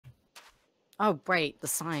Oh, right, the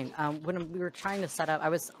sign. When we were trying to set up, I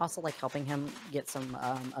was also like helping him get some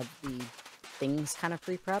of the things kind of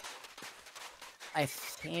pre-prep. I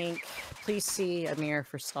think, please see a mirror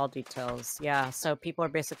for stall details. Yeah, so people are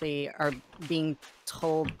basically being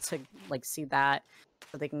told to like see that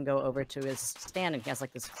so they can go over to his stand, and he has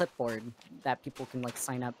like this clipboard that people can like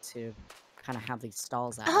sign up to kind of have these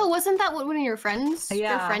stalls at. Oh, wasn't that what one of your friends,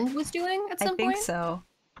 Yeah. your friend was doing at some point? I think so.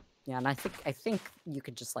 Yeah, and I think you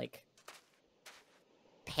could just like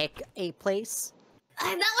pick a place.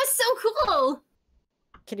 That was so cool!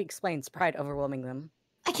 Kitty explains, pride overwhelming them.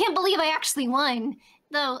 I can't believe I actually won.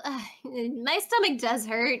 Though, my stomach does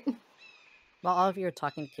hurt. While all of you are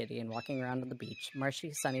talking to Kitty and walking around on the beach,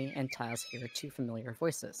 Marshie, Sunny, and Taz hear two familiar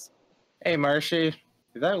voices. Hey, Marshie.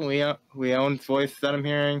 Is that Leon's voice that I'm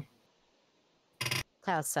hearing?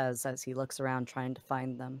 Taz says as he looks around trying to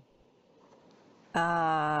find them.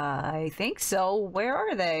 I think so. Where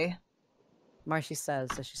are they? Marshie says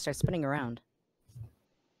as she starts spinning around.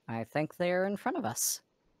 I think they're in front of us.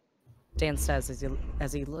 Dan says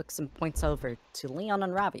as he looks and points over to Leon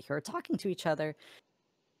and Ravi, who are talking to each other,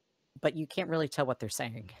 but you can't really tell what they're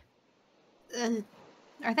saying. Are they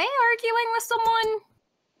arguing with someone?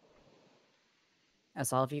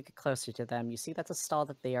 As all of you get closer to them, you see that the stall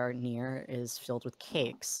that they are near is filled with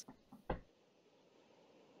cakes.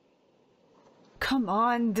 Come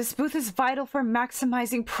on, this booth is vital for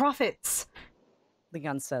maximizing profits.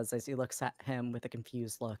 Leon says as he looks at him with a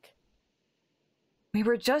confused look. We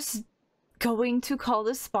were just going to call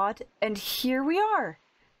this spot, and here we are.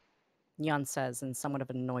 Leon says in somewhat of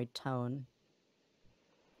an annoyed tone.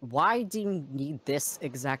 Why do you need this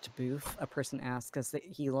exact booth? A person asks as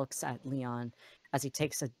he looks at Leon as he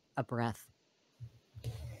takes a breath.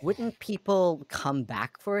 Wouldn't people come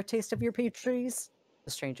back for a taste of your pastries?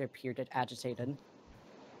 The stranger appeared agitated.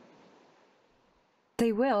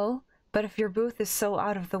 They will, but if your booth is so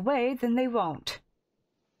out of the way, then they won't.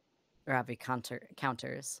 Ravi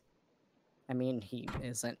counters. I mean, he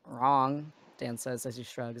isn't wrong, Dan says as he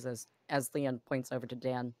shrugs as Leon points over to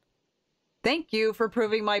Dan. Thank you for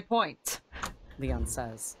proving my point. Leon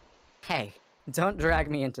says. Hey, don't drag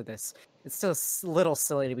me into this. It's still a little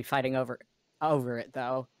silly to be fighting over it,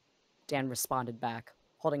 though. Dan responded back,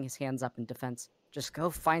 holding his hands up in defense. Just go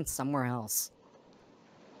find somewhere else.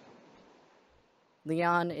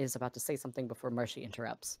 Leon is about to say something before Marshie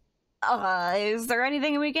interrupts. Is there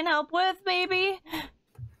anything we can help with, maybe?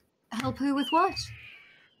 Help who with what?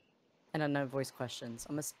 An unknown voice questions,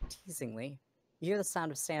 almost teasingly. You hear the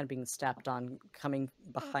sound of sand being stepped on coming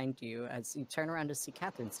behind you as you turn around to see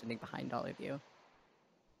Catherine standing behind all of you.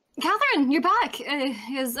 Catherine, you're back.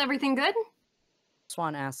 Is everything good?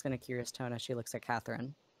 Swan asks in a curious tone as she looks at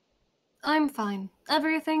Catherine. I'm fine.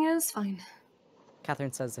 Everything is fine.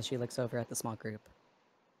 Catherine says as she looks over at the small group.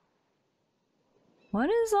 What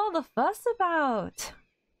is all the fuss about?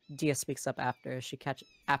 Dia speaks up after she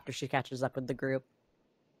catches up with the group.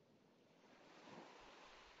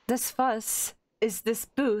 This fuss is this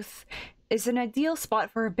booth is an ideal spot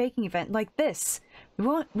for a baking event like this.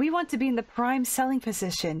 We want to be in the prime selling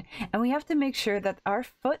position, and we have to make sure that our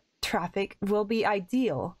foot traffic will be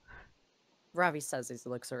ideal. Ravi says as he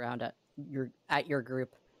looks around at your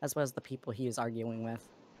group, as well as the people he is arguing with.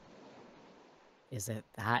 Is it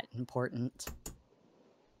that important?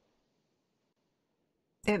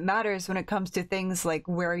 It matters when it comes to things like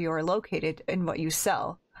where you're located and what you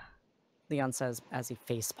sell. Leon says as he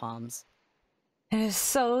face palms. It is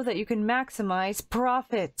so that you can maximize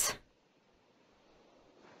profit.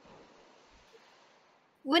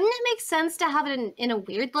 Wouldn't it make sense to have it in a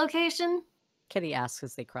weird location? Kitty asks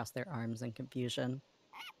as they cross their arms in confusion.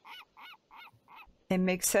 It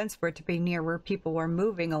makes sense for it to be near where people are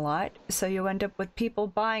moving a lot, so you end up with people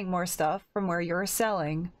buying more stuff from where you're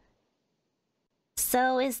selling.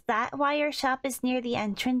 So is that why your shop is near the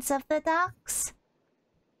entrance of the docks?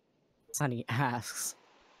 Sunny asks.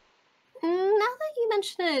 Now that you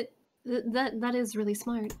mention it, that is really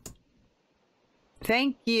smart.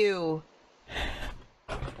 Thank you.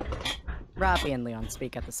 Ravi and Leon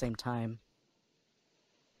speak at the same time.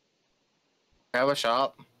 Have a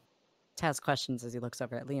shop. Taz questions as he looks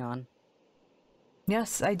over at Leon.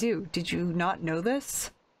 Yes, I do. Did you not know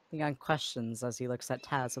this? Leon questions as he looks at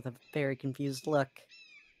Taz with a very confused look.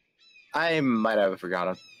 I might have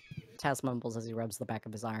forgotten. Taz mumbles as he rubs the back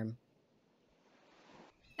of his arm.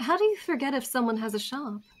 How do you forget if someone has a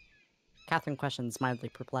shop? Catherine questions, mildly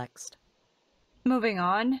perplexed. Moving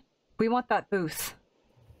on. We want that booth.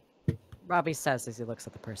 Robbie says as he looks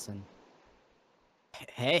at the person.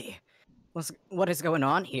 Hey, what is going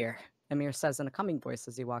on here? Amir says in a calming voice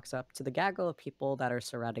as he walks up to the gaggle of people that are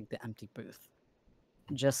surrounding the empty booth.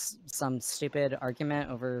 Just some stupid argument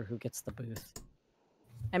over who gets the booth.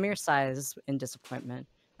 Amir sighs in disappointment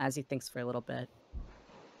as he thinks for a little bit.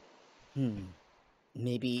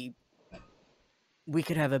 Maybe we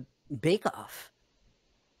could have a bake-off.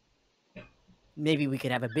 Maybe we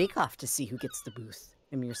could have a bake-off to see who gets the booth,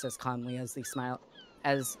 Amir says calmly as they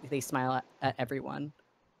smile at everyone.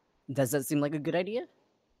 Does that seem like a good idea?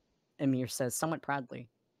 Amir says somewhat proudly.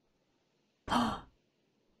 A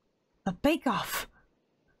bake-off!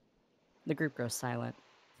 The group grows silent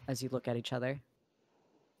as you look at each other.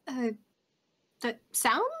 That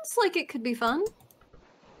sounds like it could be fun.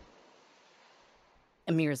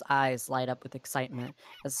 Amir's eyes light up with excitement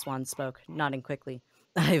as Swan spoke, nodding quickly.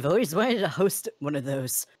 I've always wanted to host one of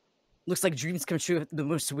those. Looks like dreams come true at the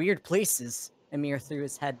most weird places. Amir threw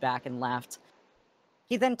his head back and laughed.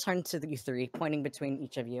 He then turned to you three, pointing between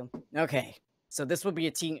each of you. Okay, so this will be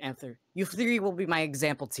a team answer. You three will be my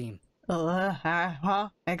example team.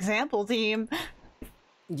 Example team.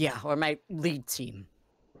 Yeah, or my lead team.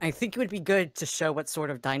 I think it would be good to show what sort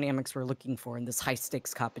of dynamics we're looking for in this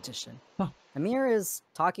high-stakes competition. Huh. Amir is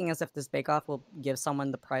talking as if this bake-off will give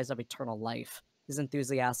someone the prize of eternal life. His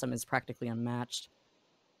enthusiasm is practically unmatched.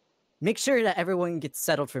 Make sure that everyone gets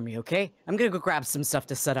settled for me, okay? I'm gonna go grab some stuff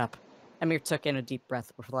to set up. Amir took in a deep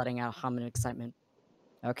breath before letting out a hum of excitement.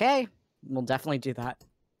 Okay, we'll definitely do that.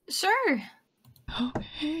 Sure.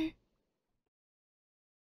 Okay.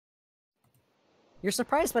 You're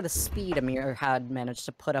surprised by the speed Amir had managed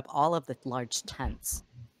to put up all of the large tents.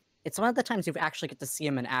 It's one of the times you actually get to see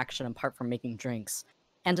him in action apart from making drinks.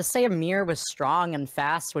 And to say Amir was strong and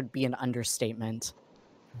fast would be an understatement.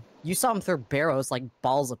 You saw him throw barrows like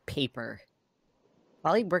balls of paper.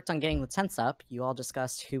 While he worked on getting the tents up, you all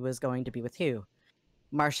discussed who was going to be with who.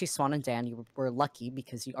 Marshie, Swan, and Dan, you were lucky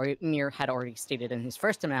because Amir had already stated in his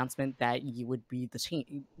first announcement that you would be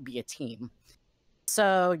a team.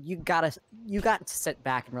 So you got to sit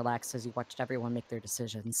back and relax as you watched everyone make their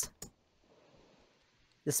decisions.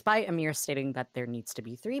 Despite Amir stating that there needs to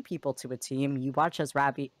be 3 people to a team, you watch as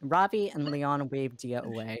Ravi and Leon wave Dia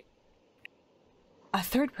away. A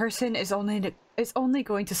third person is only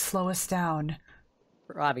going to slow us down.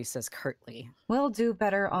 Ravi says curtly. We'll do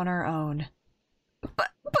better on our own.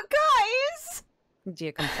 But guys!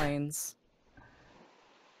 Dia complains.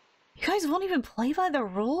 You guys won't even play by the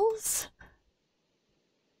rules?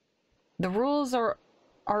 The rules are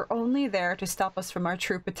only there to stop us from our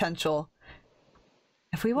true potential.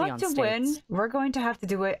 If we want to win, we're going to have to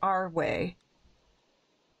do it our way.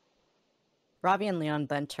 Ravi and Leon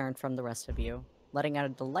then turned from the rest of you, letting out a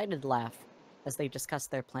delighted laugh as they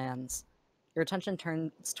discussed their plans. Your attention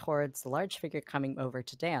turns towards the large figure coming over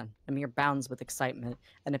to Dan. Amir bounds with excitement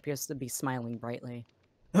and appears to be smiling brightly.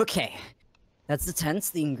 Okay, that's the tents,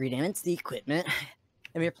 the ingredients, the equipment.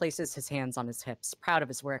 Amir places his hands on his hips, proud of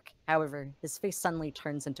his work. However, his face suddenly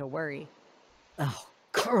turns into worry. Oh,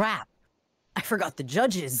 crap! I forgot the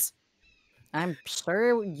judges! I'm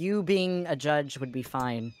sure you being a judge would be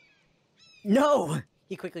fine. No!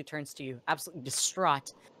 He quickly turns to you, absolutely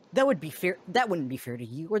distraught. That wouldn't be fair to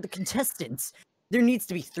you or the contestants. There needs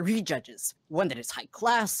to be 3 judges. One that is high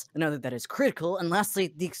class, another that is critical, and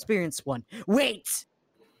lastly, the experienced one. Wait!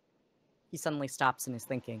 He suddenly stops in his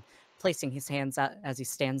thinking, placing his hands out as he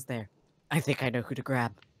stands there. I think I know who to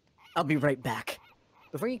grab. I'll be right back.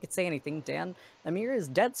 Before you could say anything, Dan, Amir is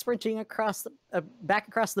dead sprinting back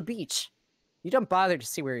across the beach. You don't bother to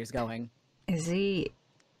see where he's going. Is he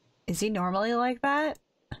normally like that?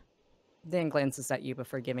 Dan glances at you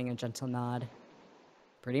before giving a gentle nod.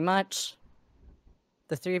 Pretty much.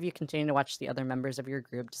 The 3 of you continue to watch the other members of your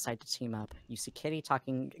group decide to team up. You see Kitty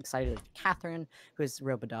talking excitedly to Catherine, who is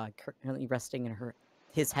Robodog, currently resting in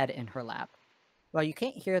his head in her lap. While you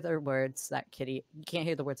can't hear the words that Kitty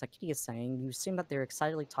is saying, you assume that they're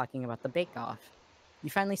excitedly talking about the bake-off.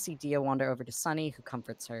 You finally see Dia wander over to Sunny, who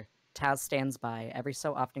comforts her. Taz stands by, every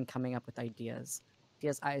so often coming up with ideas.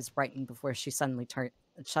 Dia's eyes brighten before she suddenly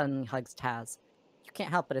hugs Taz. You can't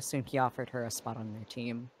help but assume he offered her a spot on their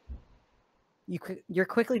team. You're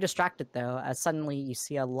quickly distracted, though, as suddenly you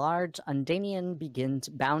see a large Undanian begin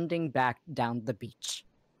bounding back down the beach.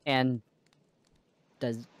 And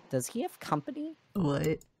does he have company?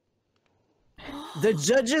 What? The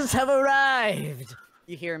judges have arrived!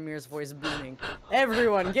 You hear Amir's voice booming.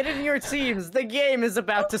 Everyone, get in your teams! The game is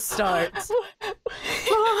about to start!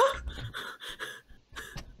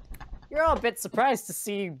 You're all a bit surprised to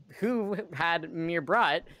see who had Amir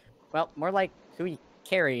brought. Well, more like who he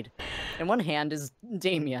carried. In one hand is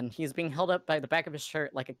Damien. He's being held up by the back of his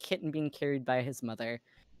shirt like a kitten being carried by his mother.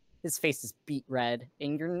 His face is beet red,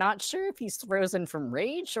 and you're not sure if he's frozen from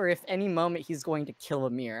rage or if any moment he's going to kill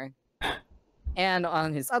Amir. And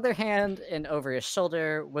on his other hand, and over his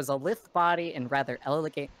shoulder, was a lithe body and rather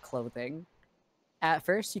elegant clothing. At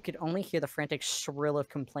first, you could only hear the frantic shrill of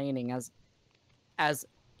complaining as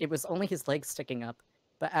it was only his legs sticking up.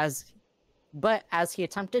 But as he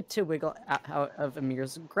attempted to wiggle out of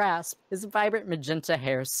Amir's grasp, his vibrant magenta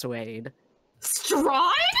hair swayed.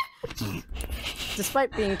 Strahd?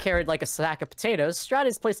 Despite being carried like a sack of potatoes, Strahd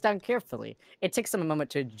is placed down carefully. It takes him a moment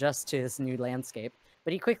to adjust to his new landscape,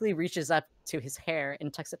 but he quickly reaches up to his hair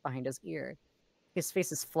and tucks it behind his ear. His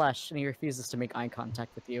face is flushed, and he refuses to make eye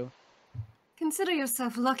contact with you. Consider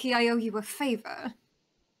yourself lucky I owe you a favor.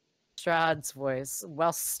 Strahd's voice,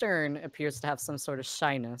 while stern, appears to have some sort of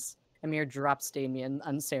shyness. Amir drops Damien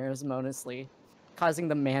unceremoniously, causing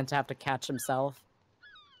the man to have to catch himself.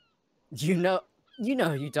 You know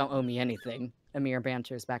you don't owe me anything, Amir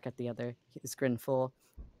banters back at the other, his grin full.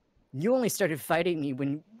 You only started fighting me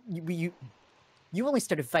when you only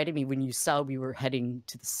started fighting me when you saw we were heading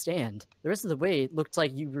to the stand. The rest of the way, it looked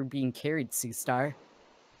like you were being carried, Sea Star.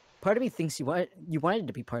 Part of me thinks you wanted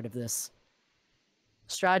to be part of this.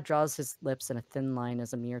 Strahd draws his lips in a thin line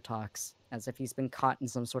as Amir talks, as if he's been caught in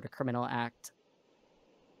some sort of criminal act.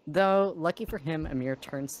 Though, lucky for him, Amir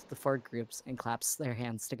turns to the four groups and claps their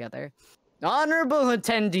hands together. Honorable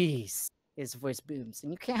attendees! His voice booms,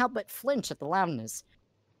 and you can't help but flinch at the loudness.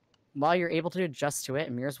 While you're able to adjust to it,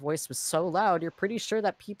 Amir's voice was so loud, you're pretty sure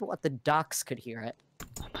that people at the docks could hear it.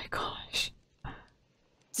 Oh my gosh.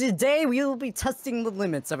 Today, we will be testing the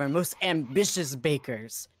limits of our most ambitious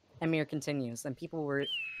bakers. Amir continues, and the people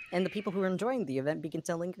who were enjoying the event begin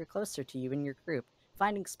to linger closer to you and your group,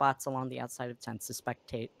 finding spots along the outside of tents to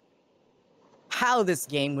spectate. How this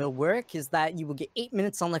game will work is that you will get 8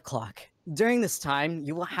 minutes on the clock. During this time,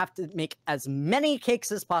 you will have to make as many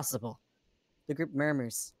cakes as possible. The group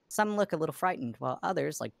murmurs. Some look a little frightened, while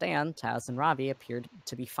others, like Dan, Taz, and Ravi, appeared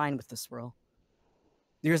to be fine with this rule.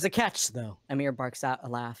 There's a catch, though, Amir barks out a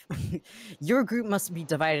laugh. Your group must be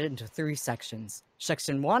divided into 3 sections.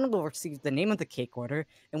 Section 1 will receive the name of the cake order,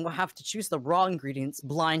 and will have to choose the raw ingredients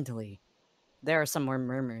blindly. There are some more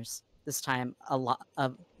murmurs, this time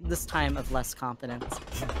of less confidence.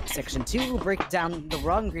 Section 2 will break down the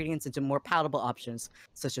raw ingredients into more palatable options,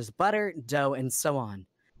 such as butter, dough, and so on.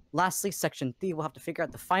 Lastly, Section 3 will have to figure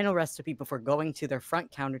out the final recipe before going to their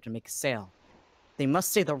front counter to make a sale. They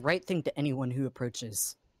must say the right thing to anyone who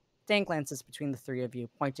approaches. Dan glances between the 3 of you,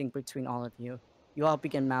 pointing between all of you. You all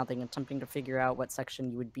begin mouthing, attempting to figure out what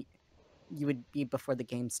section you would be before the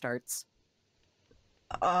game starts.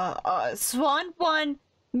 Swan 1,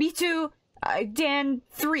 me 2, Dan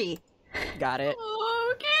 3. Got it.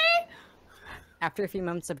 Okay. After a few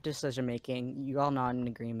moments of decision-making, you all nod in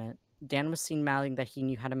agreement. Dan was seen mouthing that he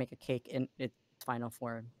knew how to make a cake in its final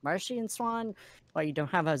form. Marshie and Swan, while you don't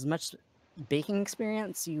have as much baking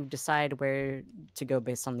experience, you decide where to go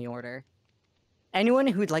based on the order. Anyone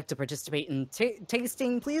who would like to participate in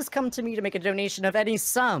tasting, please come to me to make a donation of any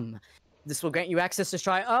sum. This will grant you access to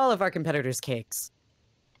try all of our competitors' cakes.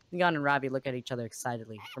 Leon and Ravi look at each other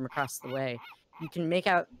excitedly from across the way. You can make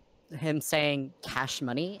out him saying cash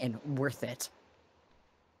money and worth it.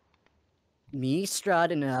 Me,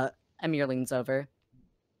 Strahd, and Amir leans over.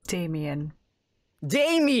 Damien,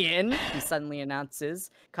 he suddenly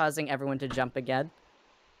announces, causing everyone to jump again.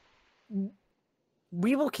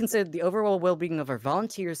 We will consider the overall well-being of our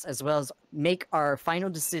volunteers as well as make our final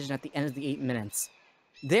decision at the end of the 8 minutes.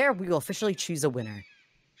 There, we will officially choose a winner.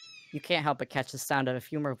 You can't help but catch the sound of a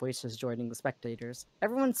few more voices joining the spectators.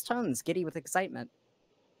 Everyone's tones giddy with excitement.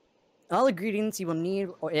 All ingredients you will need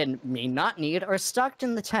and may not need are stocked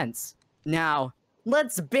in the tents. Now,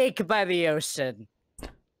 let's bake by the ocean!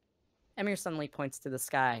 Emir suddenly points to the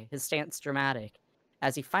sky, his stance dramatic,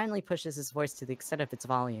 as he finally pushes his voice to the extent of its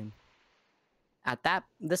volume. At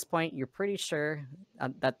this point, you're pretty sure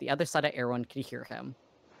that the other side of Erewhon could hear him.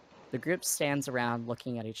 The group stands around,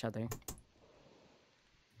 looking at each other.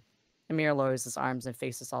 Emir lowers his arms and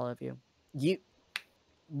faces all of you. You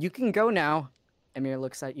can go now. Emir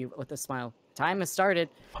looks at you with a smile. Time has started.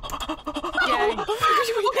 Yay!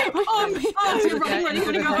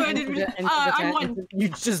 I'm one. You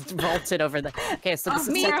just vaulted over the. Okay, so this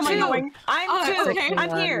is Where am I going? I'm 2. Okay.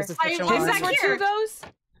 I'm here. This is I section was one. back here. Goes?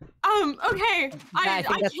 Okay. I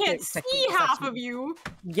think I that's can't the see section- half of you.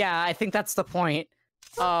 Yeah, I think that's the point.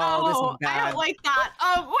 Oh, this is bad. I don't like that.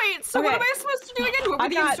 Wait, so what am I supposed to do again? What were I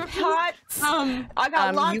the got instructions? pots. I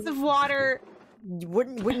got lots of water.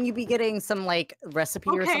 Wouldn't you be getting some like recipe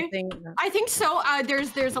or something? I think so.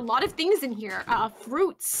 There's a lot of things in here.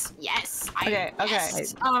 Fruits, yes. Okay.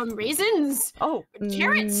 Yes. Raisins. Oh,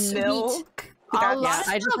 carrots, milk. A lot Yeah, of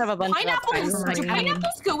I just stuff. have a bunch Pineapples, of do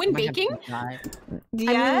pineapples go in baking? I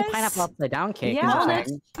Yes. mean, pineapple upside down cake. Yeah. is a That's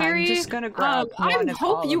thing. I'm just gonna grab one I of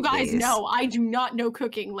hope all you of guys these. know I do not know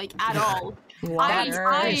cooking, like, at all. Water.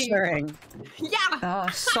 Reassuring. Yeah!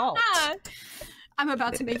 Salt. I'm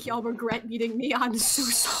about to make y'all regret meeting me. I'm so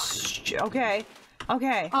sorry. Okay.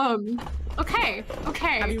 Okay. Okay.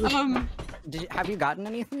 Have you gotten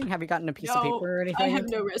anything? Have you gotten a piece of No, paper or anything? I have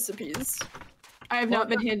no recipes. I have not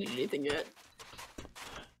been handed anything yet.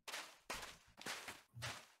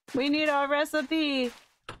 We need our recipe.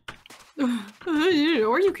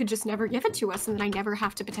 Or you could just never give it to us, and then I never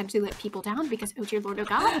have to potentially let people down because, oh dear Lord, oh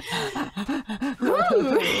God.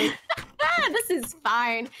 Ooh. This is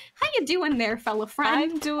fine. How you doing there, fella friend?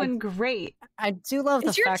 I'm doing great. I do love the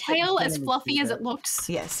Is your fact that tail you as can't fluffy even as see it looks?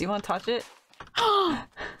 Yes, you want to touch it?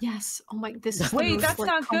 Yes. Oh my, this is the Wait, most, that's like,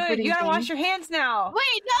 not good. comforting You gotta wash thing. your hands now.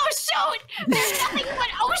 Wait, no, shoot! There's nothing but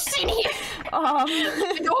ocean here. Um.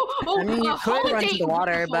 I mean, you could run to the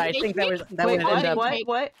water, but I think that Wait, would end up. What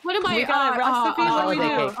am I? We got a recipe. What do we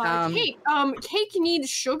do? Cake. Cake needs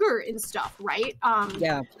sugar and stuff, right?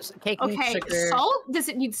 Yeah, cake needs Okay, sugar. salt? Does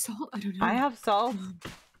it need salt? I don't know. I have salt.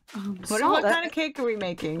 What Salt. kind of cake are we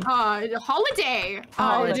making? Holiday.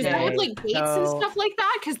 Holiday. Does that with like dates and So- stuff like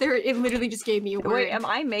that? Because it literally just gave me a word. Wait, am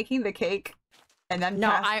I making the cake? And then No,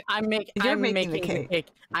 pass- I'm making the the cake. cake.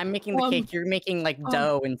 I'm making the cake. You're making like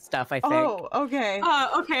dough and stuff. I think. Oh, okay.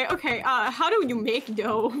 Okay. How do you make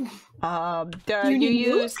dough? You need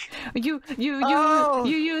use you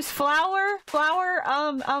use flour. Yeast.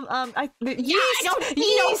 I don't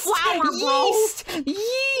need no flour, bro.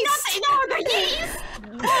 Yeast. No, the yeast.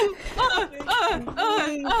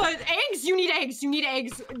 Eggs. You need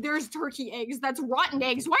eggs. There's turkey eggs. That's rotten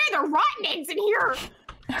eggs. Why are there rotten eggs in here?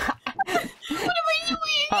 What am I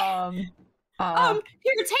doing?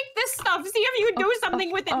 Here, take this stuff. See if you can do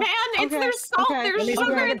something with it, man. It's there's salt, there's At least we're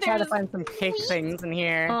sugar, gonna try to there's. find some cake things in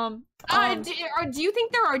here. Do you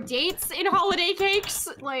think there are dates in holiday cakes?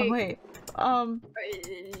 Like, wait. have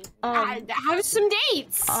some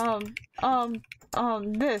dates.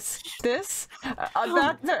 This.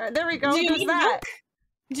 There we go. Do you There's need that. milk?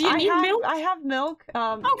 Do you need milk? I have milk.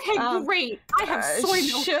 Okay, great. I have soy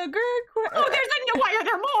milk. Sugar. Oh, why are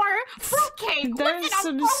there more? Fruitcake. There's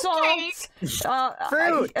Listen, some salt.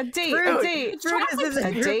 Fruit. A date. Fruit. A date. Fruit is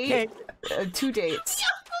a date. 2 dates.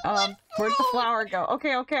 Where'd the flour go?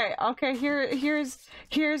 Okay.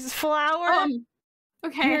 Here's flour.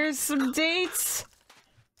 Okay. Here's some dates.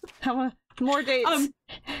 More dates. have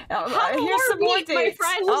Here's more some more meat, my dates.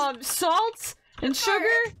 friend. Salt and sugar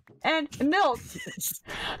and milk.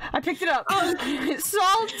 I picked it up.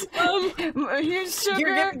 Salt. Here's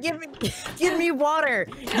sugar. Give me water.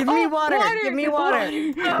 Give me water. Give me water. Give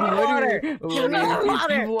me water. Give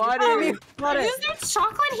me water. Is there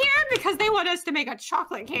chocolate here? Because they want us to make a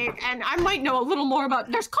chocolate cake, and I might know a little more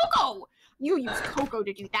about. There's cocoa. You use cocoa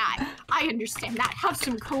to do that. I understand that. Have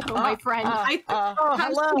some cocoa, my friend.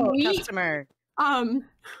 Hello, customer. Hold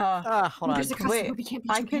on. There's a customer. Wait, We can't be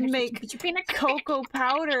I too can bad. make We can't be too cocoa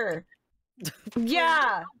powder.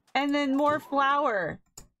 Yeah, and then more flour.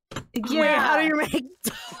 Yeah. Wait, how do you make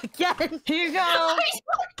again? Here you go.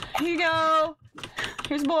 Here you go.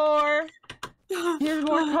 Here's more. Here's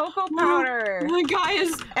more cocoa powder. My guys,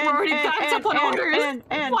 we're already backed up on orders.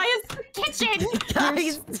 And why is the kitchen?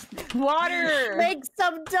 Guys, water. make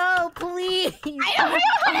some dough, please. How do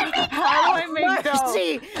I make dough?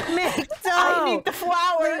 Marshie, make dough. I need the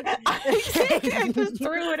flour. I just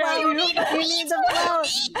threw it at You you. need the flour.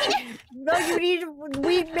 No, you need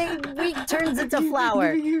wheat turns into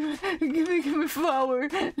flour. Give me flour.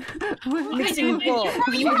 Mixing bowl.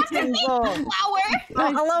 Mixing bowl. Flour.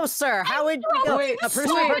 Oh, hello, sir. How would you go? Wait, A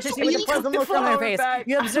person wait, approaches you with a wait, pleasant the look on their flour face. back.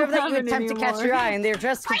 You observe I that don't you have it attempt to catch anymore. your eye, and they're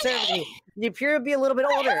dressed conservatively. You appear to be a little bit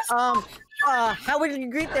older. How would you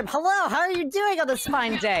greet them? Hello, how are you doing on this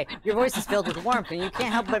fine day? Your voice is filled with warmth, and you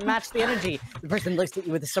can't help but match the energy. The person looks at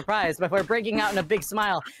you with surprise before breaking out in a big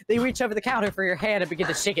smile. They reach over the counter for your hand and begin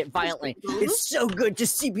to shake it violently. It's so good to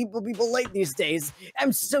see people be polite these days.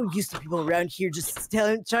 I'm so used to people around here just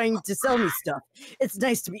trying to sell me stuff. It's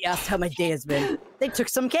nice to be asked how my day has been. They took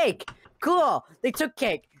some cake. Cool. They took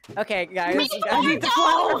cake. Okay, guys. I need the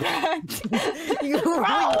flour back.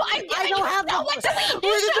 I don't have the what to eat.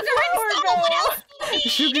 Where did the flour go?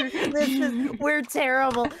 Sugar. We're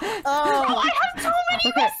terrible. Oh, I have so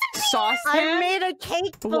many. Saucepan. I made a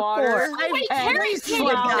cake before. Water. Wait, and carrots. flour.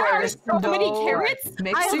 There are so many No. carrots. I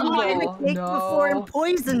Mixing made a bowl. cake before and No.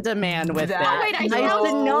 poisoned a man with That- it. Oh, wait, I I know.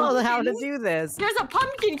 didn't know how to do this. There's a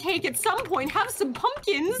pumpkin cake at some point. Have some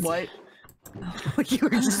pumpkins. What? You were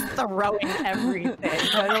just throwing everything.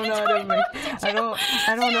 I don't know how to make. I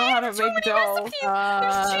don't know how to make dough.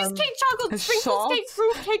 There's cheesecake, chocolate, sprinkles cake,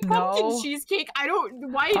 fruit cake, pumpkin cheesecake. I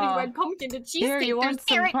don't. Why did you add pumpkin to cheesecake? Here, you want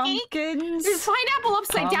some pumpkins? There's pineapple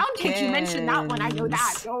upside down cake. You mentioned that one. I know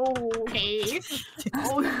that. Okay.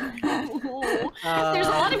 There's a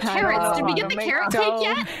lot of carrots. Did we get the carrot cake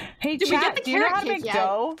yet? Hey, did we get the do you know carrot how to make cake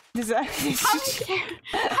dough? Does that?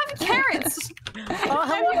 Have carrots. Oh,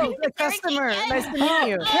 hello, the customer. Nice to meet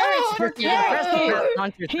you.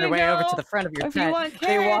 Hunters their way over to the front of your tent.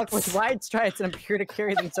 They walk with wide strides and appear to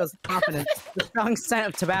carry themselves with confidence. The strong scent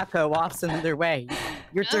of tobacco wafts in their way.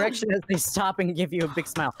 Your direction as they stop and give you a big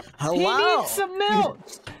smile. Hello. He needs some milk.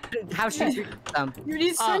 How should you greet them? You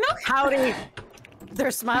need some milk? Howdy.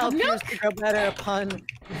 Their smile appears to go better upon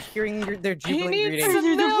hearing their jubilant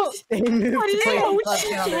greetings. They move to place the club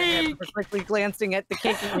down their hip, quickly glancing at the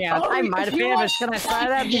cake in your hand. I might have famished. Can I sign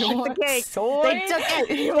up? You want the cake. They took it.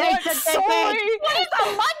 They took the cake. What is a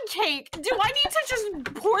mud cake? Do I need to just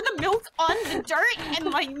pour the milk on the dirt and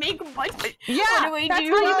like make mud? Yeah, what do that's how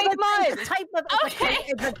you make mud. Type of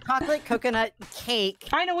it's a chocolate coconut cake.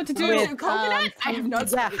 I know what to do. With, coconut? I have no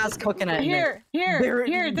idea. Yeah, has coconut. Here.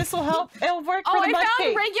 This will help. It'll work for the mud I found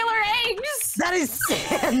cake. regular eggs. That is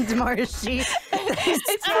sand, Marshie.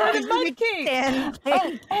 It's not a mud cake. Sand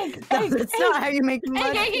cake. Egg. That's not how you make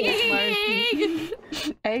mud Egg.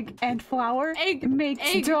 Egg and flour. Egg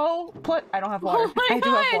makes dough. I don't have water. Oh my I do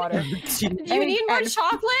have water. Do you need more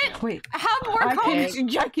chocolate? Wait. Have more coconut.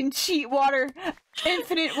 I can cheat water.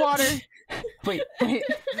 Infinite water. Wait.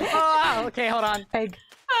 Oh, okay, hold on. Egg.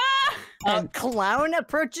 A clown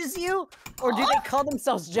approaches you? Or do they call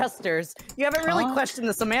themselves jesters? You haven't really questioned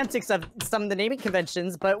the semantics of some of the naming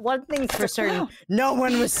conventions, but one thing's for certain,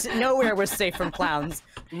 nowhere was safe from clowns.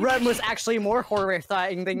 REM was actually more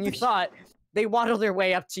horrifying than you thought. They waddle their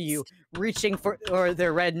way up to you, reaching for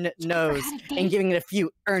their red nose and giving it a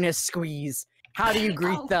few earnest squeeze. How do you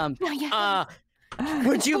greet them?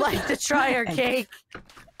 Would you like to try our cake?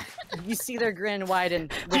 You see their grin widen,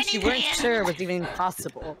 which you weren't sure was even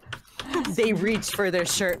possible. They reach for their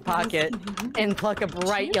shirt pocket and pluck a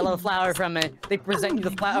bright yellow flower from it. They present you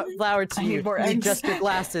the flower to you. You adjust your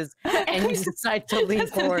glasses and you decide to lean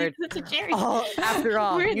forward. After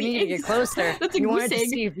all, you need to get closer. You wanted to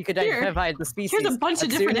see if you could identify the species. Here's a bunch of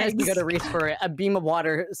different eggs. As you go to reach for it, a beam of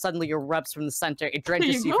water suddenly erupts from the center. It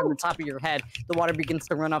drenches you from the top of your head. The water begins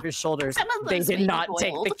to run off your shoulders. They did not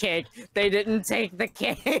take the cake. They didn't take the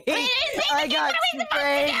cake. I got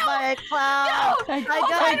sprayed by a clown. I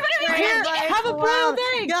got sprayed. Here, have a boiled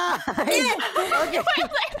egg! Guys! Okay.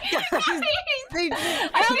 I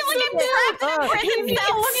feel like I'm trapped in a prison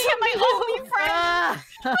cell looking at my only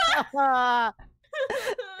friend!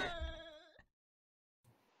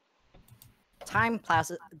 Time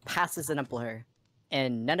passes in a blur,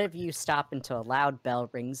 and none of you stop until a loud bell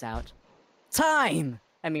rings out. Time!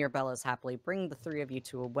 Amir bellows happily, bring the three of you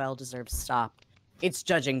to a well-deserved stop. It's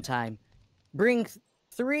judging time. Bring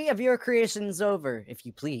 3 of your creations over, if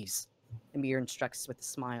you please. Amir instructs with a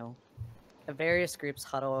smile. The various groups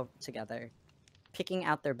huddle together, picking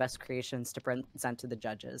out their best creations to present to the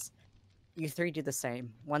judges. You 3 do the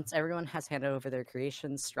same. Once everyone has handed over their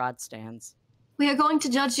creations, Strahd stands. We are going to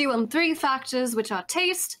judge you on 3 factors, which are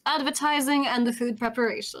taste, advertising, and the food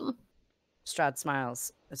preparation. Strahd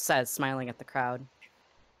says, smiling at the crowd.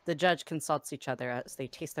 The judge consults each other as they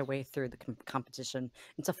taste their way through the competition,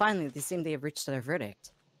 until finally they seem they have reached their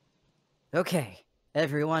verdict. Okay,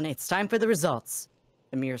 everyone, it's time for the results,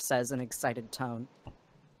 Amir says in an excited tone.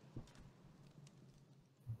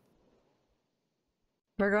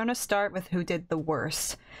 We're going to start with who did the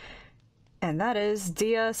worst. And that is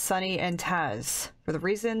Dia, Sunny, and Taz, for the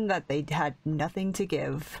reason that they had nothing to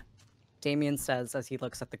give. Damien says as he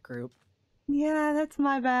looks at the group. Yeah, that's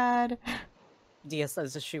my bad. Dia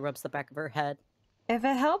says as she rubs the back of her head. If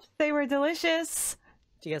it helps, they were delicious.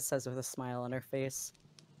 Dia says with a smile on her face.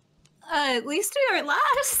 At least we aren't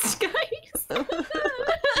last, guys.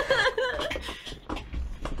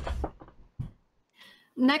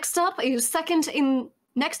 Next up is second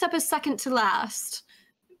to last,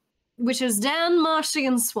 which is Dan, Marshie,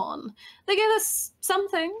 and Swan. They gave us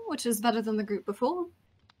something, which is better than the group before.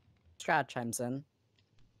 Strahd chimes in.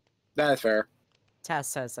 That's fair. Taz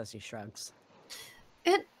says as he shrugs.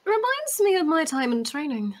 It reminds me of my time in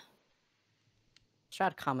training.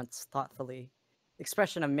 Strahd comments thoughtfully,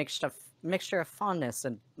 expression of mixture of fondness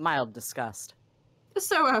and mild disgust.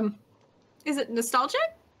 So, is it nostalgic?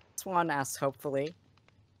 Swan asks hopefully.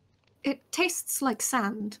 It tastes like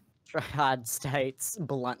sand. Strahd states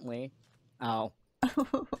bluntly. Oh.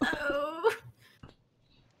 Oh.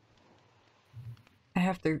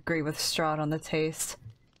 have to agree with Strahd on the taste.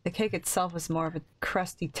 The cake itself is more of a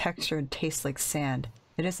crusty texture and tastes like sand.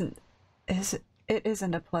 It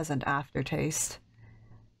isn't a pleasant aftertaste.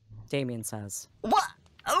 Damien says. What?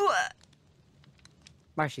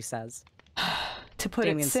 Marshie says. To put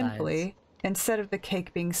Damien it simply, sighs. instead of the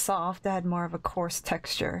cake being soft, it had more of a coarse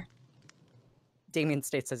texture. Damien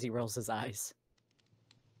states as he rolls his eyes.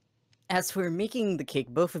 As for making the cake,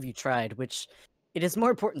 both of you tried, which it is a more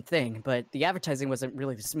important thing, but the advertising wasn't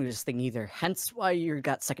really the smoothest thing either, hence why you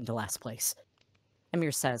got second to last place.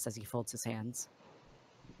 Emir says as he folds his hands.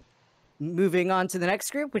 Moving on to the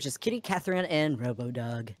next group, which is Kitty, Catherine, and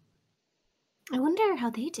Robodog. I wonder how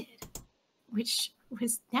they did. Which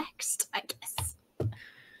was next, I guess.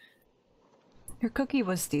 Your cookie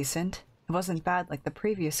was decent. It wasn't bad like the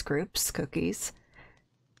previous group's cookies.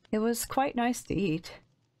 It was quite nice to eat.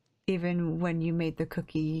 Even when you made the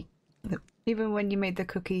cookie,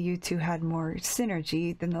 you two had more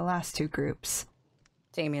synergy than the last two groups.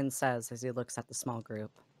 Damien says as he looks at the small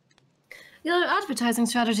group. Your advertising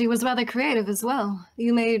strategy was rather creative as well.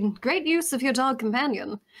 You made great use of your dog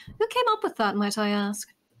companion. Who came up with that, might I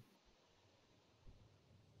ask?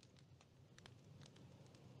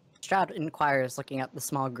 Stroud inquires, looking at the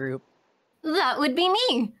small group. That would be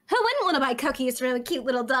me. Who wouldn't want to buy cookies from a cute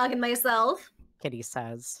little dog and myself? Kitty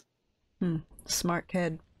says. Smart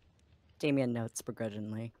kid. Damien notes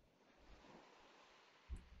begrudgingly.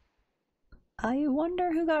 I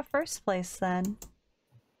wonder who got first place then.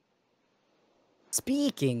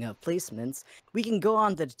 Speaking of placements, we can go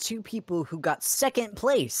on to the two people who got second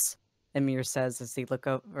place, Emir says as they look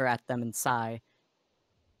over at them and sigh.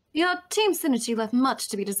 Your team synergy left much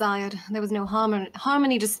to be desired. There was no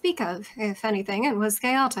harmony to speak of. If anything, it was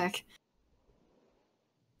chaotic.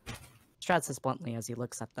 Strad says bluntly as he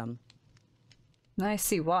looks at them. I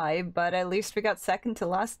see why, but at least we got second to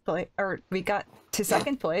last place, or we got to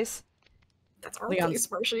second place. That's our Leon- place,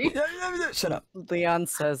 Marshie. Shut up. Leon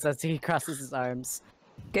says as he crosses his arms.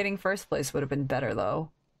 Getting first place would have been better,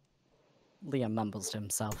 though. Liam mumbles to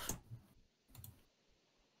himself.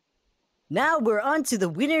 Now we're on to the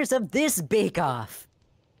winners of this bake-off!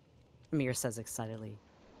 Amir says excitedly.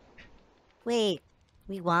 Wait,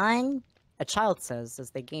 we won? A child says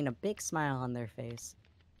as they gain a big smile on their face.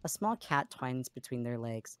 A small cat twines between their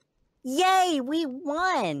legs. Yay, we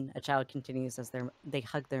won! A child continues as they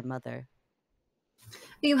hug their mother.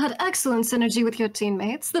 You had excellent synergy with your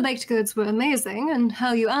teammates. The baked goods were amazing, and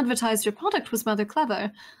how you advertised your product was rather clever.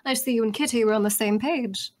 I see you and Kitty were on the same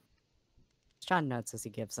page. John notes as he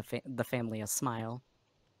gives the family a smile.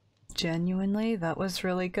 Genuinely, that was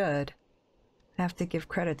really good. I have to give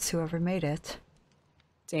credit to whoever made it.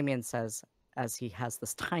 Damien says as he has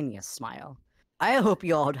this tiniest smile. I hope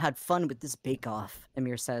you all had fun with this bake-off,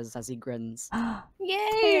 Emir says as he grins. Yay!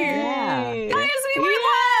 Yeah. Guys, we were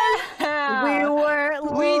live!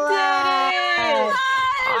 We did it!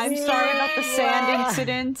 I'm sorry about the sand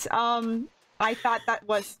incident. I thought that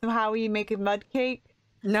was how you make a mud cake.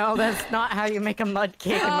 No, that's not how you make a mud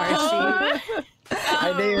cake, Marshie.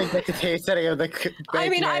 I didn't even get to taste any of the I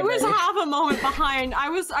mean, I was bacon. half a moment behind.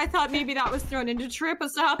 I thought maybe that was thrown in to trip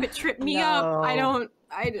us up. It tripped me up. I No.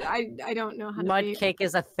 don't know how to Mud bake. cake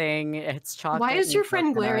is a thing. It's chocolate. Why is and your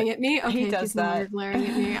friend coconut. glaring at me? Okay, does he's no longer that. glaring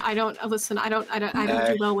at me. I don't listen. I don't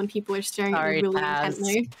do well when people are staring at me Sorry, really Taz.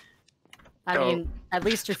 intently. I Oh. mean, at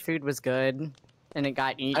least your food was good, and it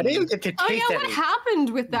got eaten. I didn't even get to Oh taste yeah, what any. happened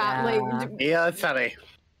with that? Yeah. Like, Yeah, it's funny.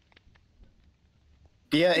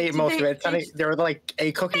 Dia ate Did most of they- it. Sunny, there were like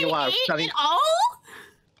a cookie they left. ate Sunny, it all?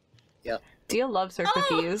 Dia loves her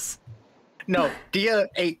cookies. no, Dia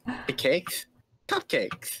ate the cakes,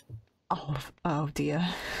 cupcakes, Oh,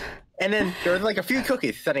 Dia. and then there was like a few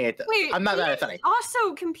cookies. Sunny ate them. Wait, I'm not mad Dia at Sunny.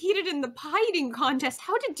 also competed in the pie eating contest.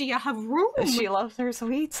 How did Dia have room? She loves her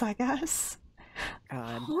sweets, I guess.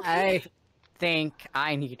 God, Okay. I think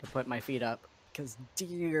I need to put my feet up, because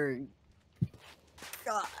dear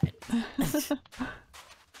God.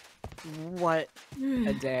 What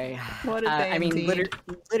a day. What a day I mean, indeed.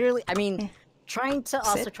 literally, I mean, trying to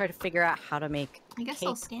also Sit. try to figure out how to make I guess cake.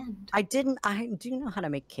 I'll stand. I do know how to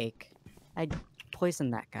make cake. I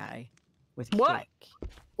poisoned that guy with What? cake.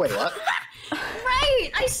 Wait, what? Right,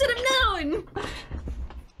 I should have known.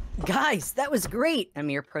 Guys, that was great!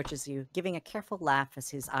 Amir approaches you, giving a careful laugh as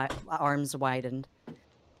his arms widened.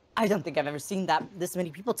 I don't think I've ever seen this many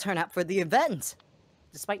people turn out for the event!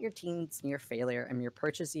 Despite your team's near failure, Amir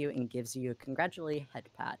approaches you and gives you a congratulatory head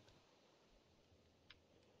pat.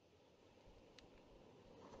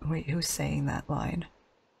 Wait, who's saying that line?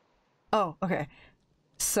 Oh, okay.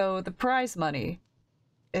 So the prize money,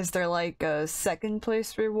 is there like a second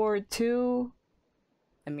place reward too?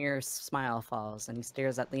 Amir's smile falls, and he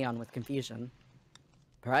stares at Leon with confusion.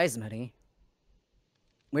 Prize money?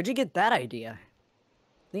 Where'd you get that idea?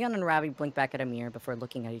 Leon and Ravi blink back at Amir before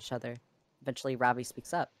looking at each other. Eventually, Ravi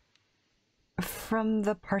speaks up. From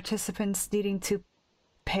the participants needing to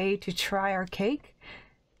pay to try our cake?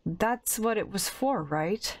 That's what it was for,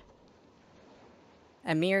 right?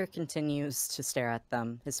 Amir continues to stare at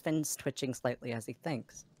them, his fins twitching slightly as he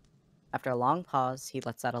thinks. After a long pause, he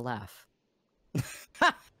lets out a laugh.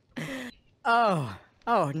 Oh,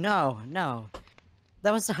 no.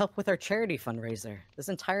 That was to help with our charity fundraiser. This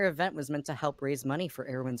entire event was meant to help raise money for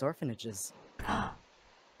Erwin's orphanages.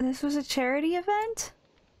 This was a charity event?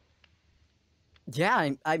 Yeah,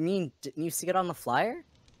 I mean, didn't you see it on the flyer?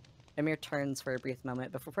 Amir turns for a brief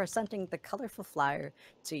moment before presenting the colorful flyer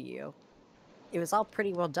to you. It was all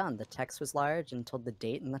pretty well done. The text was large and told the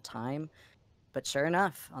date and the time. But sure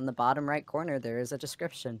enough, on the bottom right corner there is a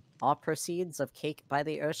description. All proceeds of Cake by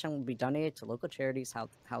the Ocean will be donated to local charities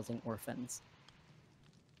housing orphans.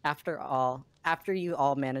 After you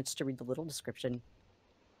all manage to read the little description,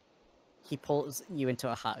 he pulls you into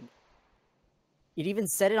a hug. You'd even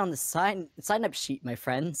said it on the sign-up sheet, my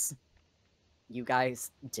friends. You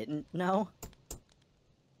guys didn't know?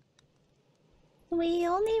 We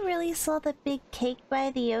only really saw the big Cake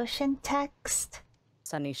by the Ocean text.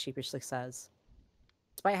 Sunny sheepishly says.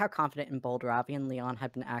 Despite how confident and bold Ravi and Leon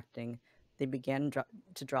had been acting, they began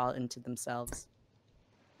to draw into themselves.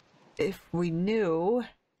 If we knew...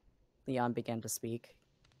 Leon began to speak.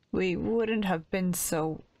 We wouldn't have been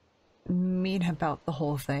so mean about the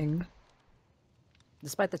whole thing.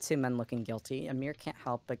 Despite the two men looking guilty, Amir can't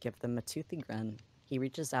help but give them a toothy grin. He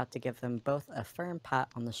reaches out to give them both a firm pat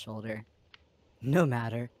on the shoulder. No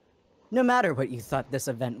matter what you thought this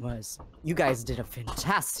event was, you guys did a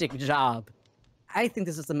fantastic job. I think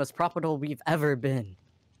this is the most profitable we've ever been.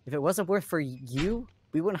 If it wasn't worth for you,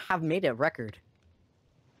 we wouldn't have made a record.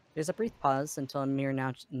 There's a brief pause until Amir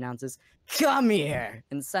now announces, "Come here!"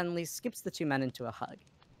 and suddenly skips the two men into a hug.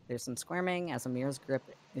 There's some squirming as Amir's grip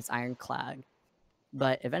is ironclad.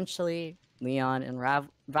 But eventually, Leon and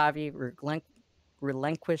Ravi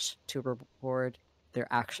relinquish to reward their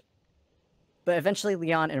action. Their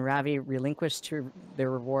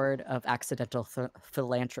reward of accidental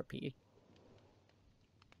philanthropy.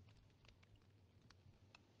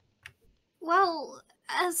 Well,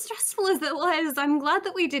 as stressful as it was, I'm glad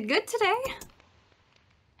that we did good today.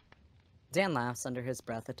 Dan laughs under his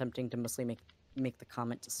breath, attempting to mostly make the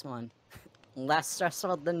comment to Swan. Less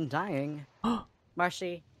stressful than dying.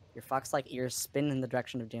 Marshie, your fox-like ears spin in the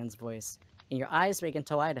direction of Dan's voice, and your eyes begin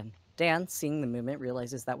to widen. Dan, seeing the movement,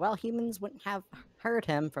 realizes that while humans wouldn't have heard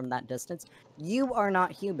him from that distance, you are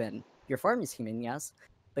not human. Your form is human, yes,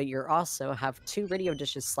 but you also have two radio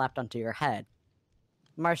dishes slapped onto your head.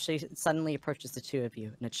 Marshie suddenly approaches the two of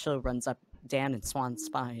you, and a chill runs up Dan and Swan's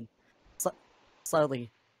spine.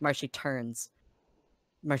 Slowly, Marshie turns.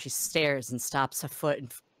 Marshie stares and stops a foot in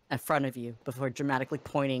front of you before dramatically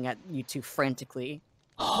pointing at you two frantically.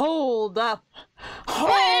 Hold up!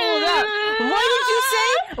 Hold up! What did you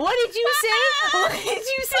say? What did you say? What did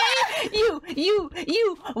you say?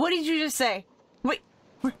 You! What did you just say? Wait,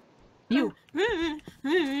 you.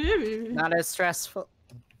 Not as stressful.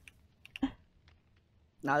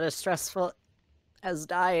 Not as stressful as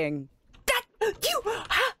dying. That you.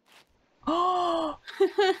 Oh.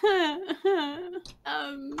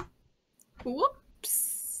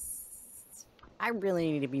 Whoops. I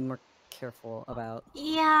really need to be more careful about.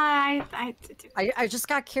 Yeah, I just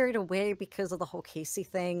got carried away because of the whole Casey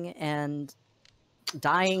thing and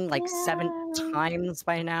dying like 7 times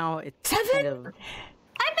by now. It's 7? kind of...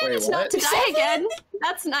 I managed not to die again.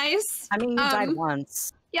 That's nice. I mean, you died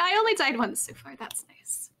once. Yeah, I only died once so far. That's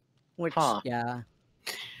nice. Which, yeah.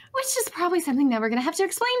 Which is probably something that we're gonna have to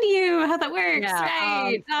explain to you how that works,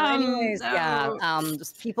 Yeah, right?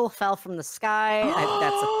 Just people fell from the sky.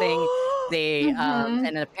 That's a thing. They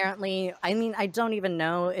and apparently, I mean, I don't even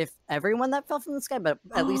know if everyone that fell from the sky, but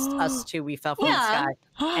at least us two, we fell from the sky,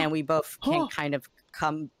 and we both can kind of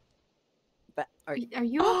come. But are you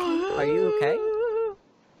okay? Are you okay?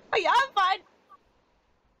 Yeah, I'm fine.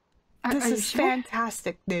 This is sure?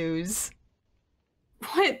 fantastic news.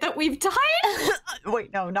 What? That we've died?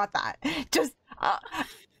 Wait, no, not that. Just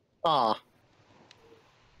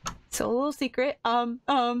So a little secret. I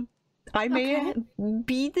may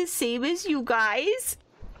be the same as you guys.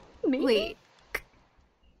 Maybe. Wait.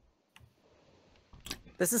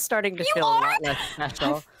 This is starting to feel a lot less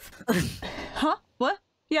special. Huh? What?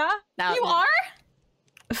 Yeah? Now, You are?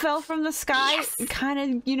 Fell from the sky, kind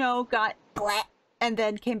of, got bleh, and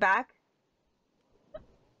then came back.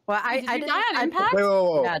 Well, Did you die on impact?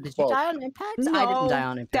 Whoa. Yeah, did you die on impact? No, I didn't die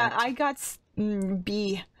on impact. I got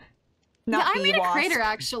B. Yeah, Not I B made a wasp. crater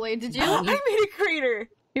actually. Did you? I made a crater.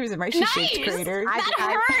 It was a Marshie-shaped Nice! crater. That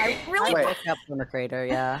hurt! Really? Wait. I woke up from a crater,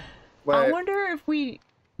 yeah. Wait. I wonder if we.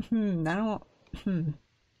 I don't.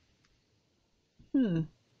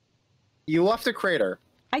 You left a crater.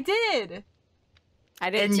 I did. I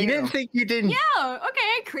did And too. you didn't think you didn't. Yeah.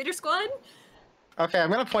 Okay. Crater squad. Okay, I'm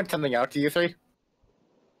gonna point something out to you three.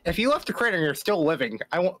 If you left a crater and you're still living,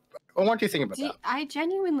 I want you to think about that. I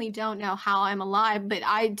genuinely don't know how I'm alive, but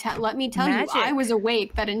let me tell Magic. you, I was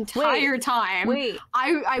awake that entire time. Wait.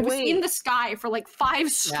 I was wait. in the sky for like 5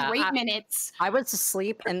 straight minutes. I was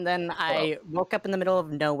asleep and then I woke up in the middle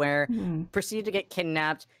of nowhere, proceeded to get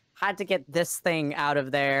kidnapped, had to get this thing out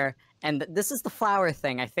of there, and this is the flower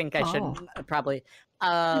thing. I think I should probably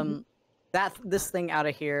this thing out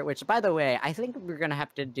of here, which by the way, I think we're gonna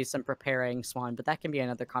have to do some preparing, Swan, but that can be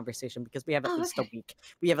another conversation because we have at least a week.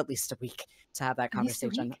 We have at least a week to have that At least a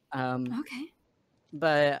conversation. week? Okay.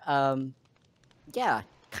 But yeah,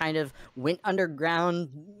 kind of went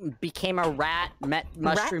underground, became a rat, met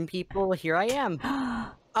mushroom people. Here I am.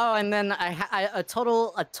 Oh, and then a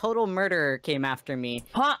total murderer came after me.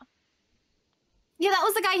 Huh? Yeah, that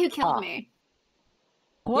was the guy who killed me.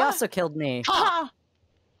 What? He also killed me.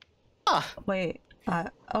 Wait.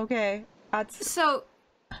 Okay. That's. So,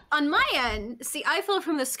 on my end, see, I fell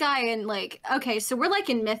from the sky and like, okay, so we're like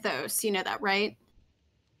in Mythos, you know that, right?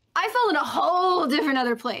 I fell in a whole different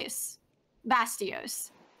other place.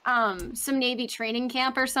 Bastios. Some Navy training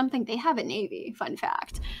camp or something. They have a Navy, fun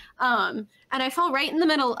fact. And I fell right in the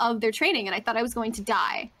middle of their training and I thought I was going to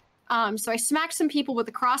die. So I smacked some people with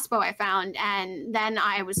a crossbow I found, and then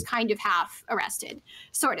I was kind of half arrested.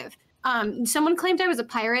 Sort of. Someone claimed I was a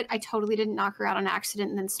pirate. I totally didn't knock her out on accident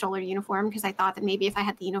and then stole her uniform because I thought that maybe if I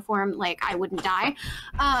had the uniform, like, I wouldn't die.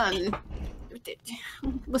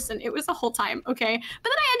 Listen, it was a whole time, okay? But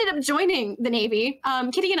then I ended up joining the Navy.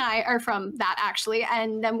 Kitty and I are from that, actually,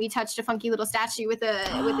 and then we touched a funky little statue with a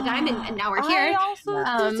diamond, and now we're here. I also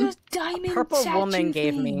did a diamond Purple woman statue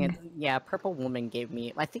gave me. thing. Yeah, purple woman gave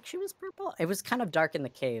me. I think she was purple. It was kind of dark in the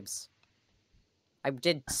caves. I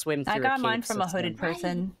did swim through. I got a mine cave from a system. hooded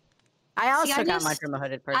person. I also I got mine just- from a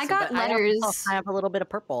hooded person. I got but letters. I have a little bit of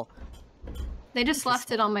purple. They just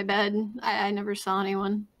left it on my bed. I never saw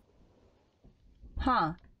anyone.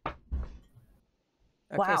 Huh. Okay,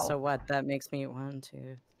 Wow. so what? That makes me 1,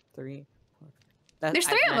 2, 3, 4. There's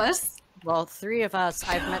 3 of us. Well, 3 of us.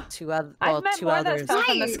 I've met 2 other. I've Well, met 2 more others. that fell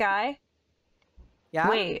from the Right. sky. Yeah.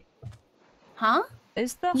 Wait. Huh?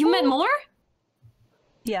 Is the You met whole- more?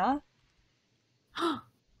 Yeah.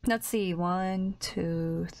 Let's see. 1,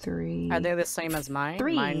 2, 3. Are they the same as mine?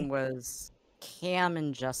 3. Mine was Cam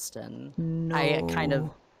and Justin. No. I kind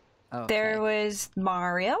of. Oh, There was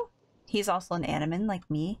Mario. He's also an animan like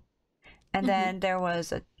me. And then there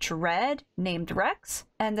was a dread named Rex.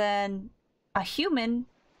 And then a human,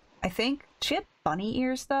 I think. She had bunny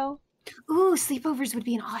ears, though. Ooh, sleepovers would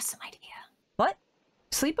be an awesome idea. What?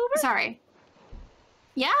 Sleepover? Sorry.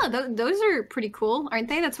 Yeah, those are pretty cool, aren't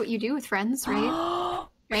they? That's what you do with friends, right?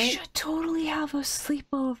 We Right? should totally have a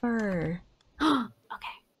sleepover. Okay.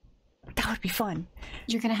 That would be fun.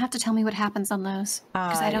 You're gonna have to tell me what happens on those,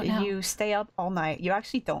 because I don't know. You stay up all night. You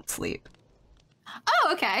actually don't sleep. Oh,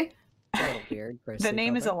 okay. It's a little weird. For a The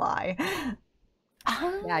name is a sleepover. lie.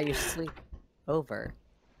 Yeah, you sleep over.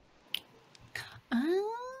 Uh,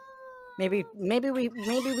 Maybe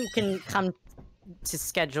we can come to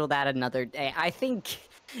schedule that another day. I think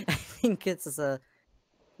this is a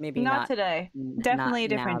maybe Not today. Definitely a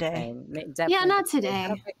different day. Yeah, not Is today.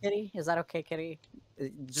 that okay, Kitty? Is that okay, Kitty? Do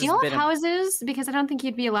you all have houses? Because I don't think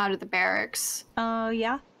you'd be allowed at the barracks.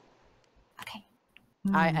 Yeah. Okay.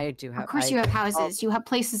 I do have. Of course you have houses. You have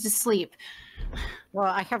places to sleep. Well,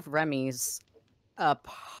 I have Remy's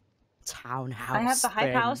townhouse. I have the hype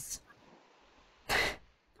thing. house.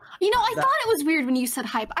 You know, I thought it was weird when you said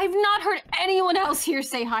hype. I've not heard anyone else here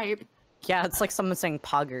say hype. Yeah, it's like someone saying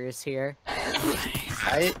poggers here.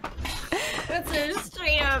 That's a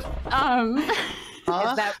straight up.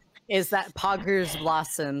 Is that poggers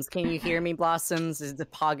blossoms? Can you hear me, blossoms? Is the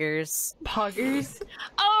poggers? Poggers.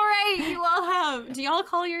 All right, you all have. Do y'all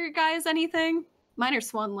call your guys anything? Mine are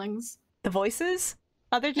swanlings. The voices?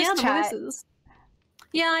 Oh, they're Yeah, just the chat. voices.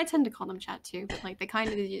 Yeah, I tend to call them chat too. But like they kind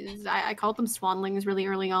of, I called them swanlings really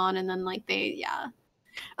early on, and then like yeah.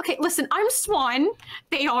 Okay, listen, I'm Swan.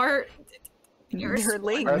 They are. They're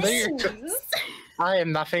lings. Are they your I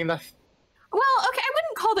am nothing. Well, okay, I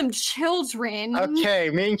wouldn't call them children. Okay,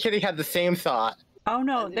 me and Kitty had the same thought. Oh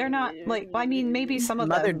no, they're not like. I mean, maybe some of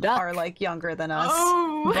Mother them Duck. are like younger than us,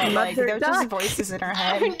 Oh, but like Mother they're just Duck. voices in our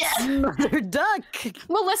head. Mother Duck.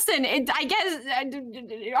 well, listen. I guess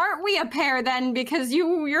aren't we a pair then? Because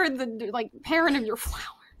you're the like parent of your flower.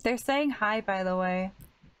 They're saying hi, by the way.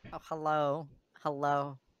 Oh, hello.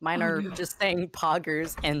 Hello. Mine Oh, are no. just saying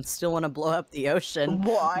poggers and still want to blow up the ocean.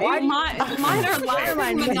 Why? Mine are Why am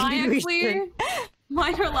I laughing maniacally- maniacally.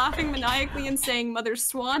 Mine are laughing maniacally and saying Mother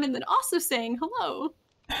Swan, and then also saying hello.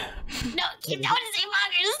 No, keep going to say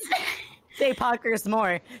poggers. Say poggers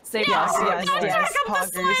more. Say Yes, poggers yes, more. yes. Back up the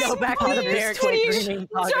Poggers. slang, Go back to the please, barracks please. screaming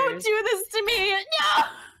Don't poggers. do this to me.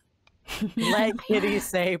 No. Let Kitty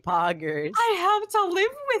say poggers. I have to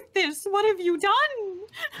live with this. What have you done?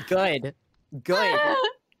 Good. Good.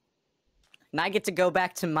 And I get to go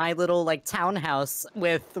back to my little like townhouse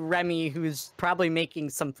with Remy, who's probably making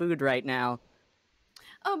some food right now.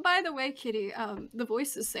 Oh, by the way, Kitty, the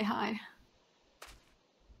voices say hi.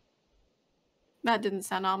 That didn't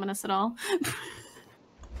sound ominous at all.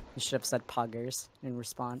 You should have said poggers in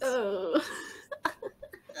response. Oh.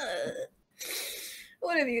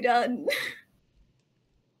 What have you done?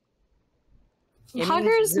 It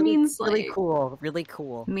Poggers really- means really like cool. Really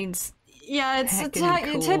cool. Means yeah, it's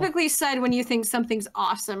heckin' cool. typically said when you think something's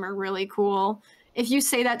awesome or really cool. If you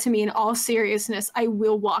say that to me in all seriousness, I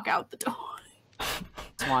will walk out the door.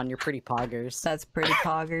 Swan, you're pretty poggers. that's pretty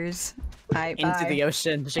poggers. Bye, Into the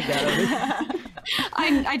ocean she goes.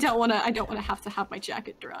 I don't want to have my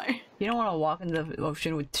jacket dry. You don't want to walk into the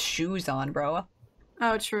ocean with shoes on, bro.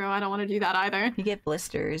 Oh, true. I don't want to do that either. You get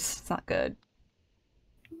blisters. It's not good.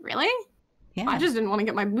 Really? Yeah. I just didn't want to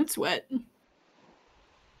get my boots wet.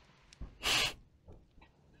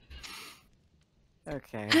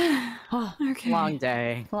 Okay. Okay. Long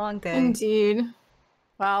day. Long day. Indeed.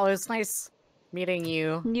 Well, it was nice meeting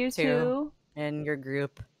you. You too. And your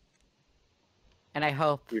group. And I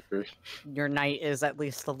hope your night is at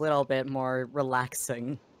least a little bit more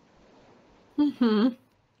relaxing. Mm-hmm.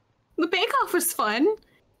 The bake-off was fun.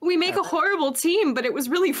 We make a horrible team, but it was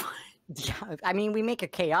really fun. Yeah, I mean, we make a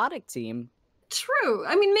chaotic team. True.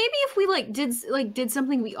 I mean, maybe if we did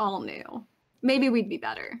something we all knew, maybe we'd be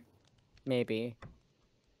better. Maybe.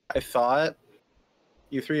 I thought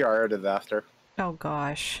you three are a disaster, Oh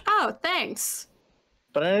gosh. Oh, thanks.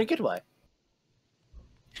 but in a good way.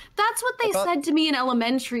 That's what they I thought- said to me in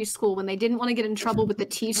elementary school when they didn't want to get in trouble with the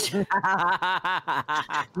teacher.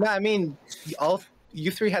 No, I mean, all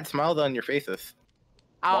you three had smiles on your faces.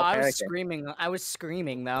 Oh, While I was panicking. screaming. I was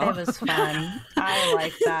screaming though. It was fun. I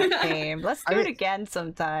like that game. Let's do I it mean- again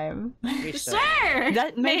sometime. We should. Sure.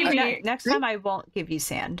 That, maybe Maybe. next time I won't give you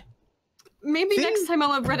sand. Maybe See? next time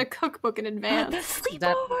I'll have read a cookbook in The advance.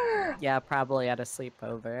 sleepover. Yeah, probably at a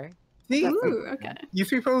sleepover. See, Ooh, okay. you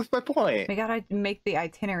three proved my point. We gotta make the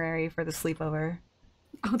itinerary for the sleepover.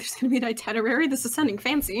 Oh, there's gonna be an itinerary? This is sounding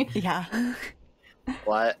fancy. Yeah.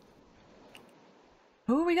 What?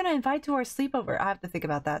 Who are we gonna invite to our sleepover? I have to think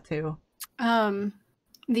about that too.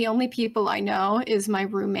 The only people I know is my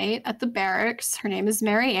roommate at the barracks. Her name is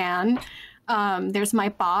Marianne. There's my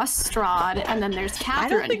boss, Strahd, and then there's I don't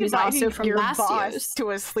Catherine, think who's inviting also from your Lasios. boss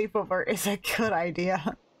to a sleepover is a good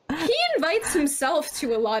idea. He invites himself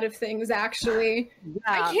to a lot of things, actually.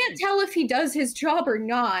 I can't tell if he does his job or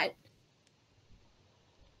not.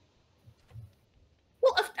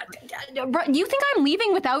 Well, you think I'm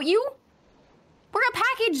leaving without you? We're a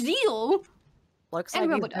package deal. Looks And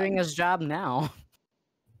like he's Robodog. doing his job now.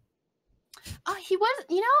 Oh, he was,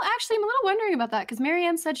 actually, I'm a little wondering about that because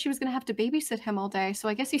Marianne said she was going to have to babysit him all day, so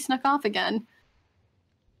I guess he snuck off again.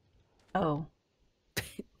 Oh.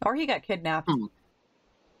 Or he got kidnapped.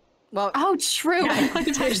 Well, Oh, true. yeah, I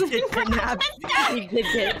he did get kidnapped. He did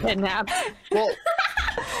get kidnapped. Well,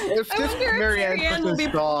 if I this wonder if Marianne Marianne will be,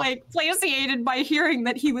 person saw, placated by hearing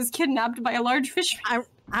that he was kidnapped by a large fish.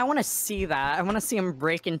 I want to see that. I want to see him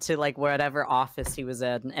break into like whatever office he was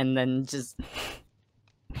in, and then just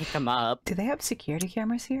pick him up. Do they have security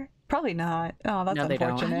cameras here? Probably not. Oh, that's No, they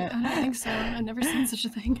don't. unfortunate. I don't think so. I've never seen such a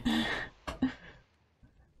thing.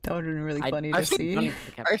 That would have been really funny I've to seen- see.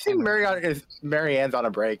 I think Marianne's on a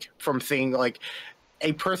break from seeing like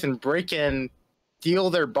a person break in, steal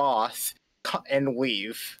their boss, and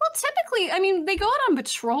leave. Well, typically, I mean, they go out on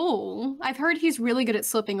patrol. I've heard he's really good at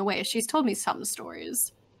slipping away. She's told me some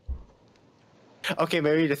stories. Okay,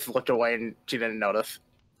 maybe he just looked away and she didn't notice.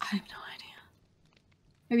 I have no idea.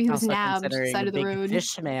 Maybe he was Also nabbed considering side of the Big road.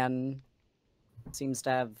 Fish Man seems to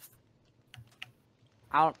have.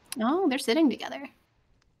 Oh, they're sitting together.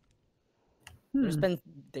 There's been.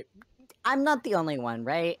 I'm not the only one,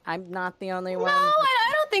 right? I'm not the only No, one.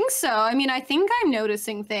 I don't think so. I mean, I think I'm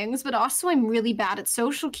noticing things, but also I'm really bad at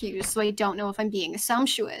social cues, so I don't know if I'm being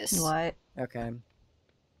assumptuous. What? Okay.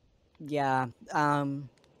 Yeah.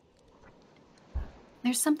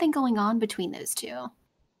 There's something going on between those two. I'm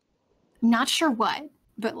not sure what,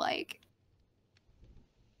 but like.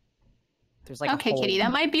 There's like okay, a whole... Kitty,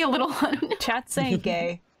 that might be a little. Chat's saying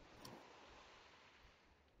gay.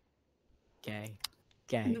 Gay.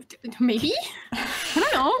 Gay. Maybe? I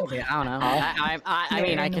don't know. Okay, I don't know. I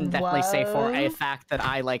mean, I can definitely say for a fact that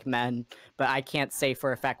I like men, but I can't say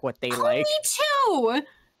for a fact what they like. Me too!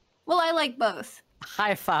 Well, I like both.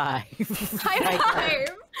 High five. High five!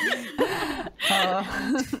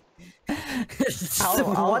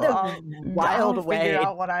 What a wild I'll way. Figure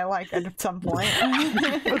out what I like at some point.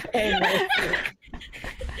 Okay.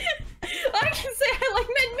 I can say I like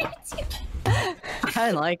men, me too.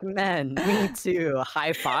 I like men. Me too.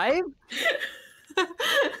 High five?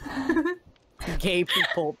 Gay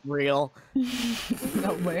people real.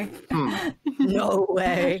 No way. No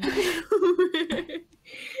way.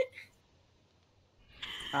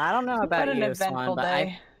 I don't know about What an you, eventful Swan, but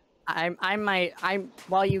day. I might,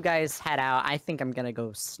 while you guys head out, I think I'm gonna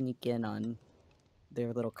go sneak in on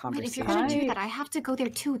their little But if conversation. you're gonna do that, I have to go there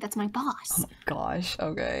too. That's my boss. Oh my gosh.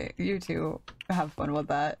 Okay. You two have fun with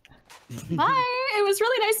that. Bye! It was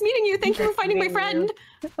really nice meeting you. Thank you for finding my friend.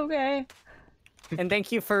 Okay. And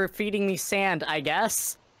thank you for feeding me sand, I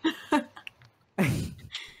guess.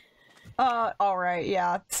 Alright,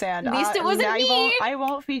 yeah, sand. At least it wasn't me! I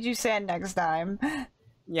won't feed you sand next time.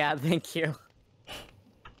 Yeah, thank you.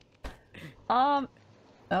 Oh,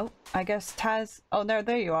 I guess Taz... Oh,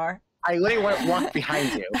 there you are. I literally walked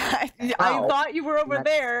behind you. I Ow. thought you were over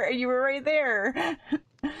there, and you were right there.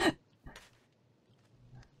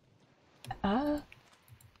 I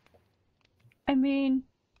mean...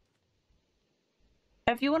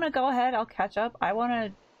 If you want to go ahead, I'll catch up. I want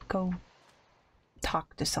to go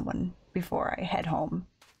talk to someone before I head home,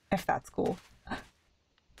 if that's cool.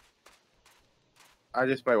 I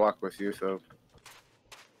just might walk with you, so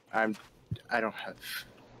I don't have.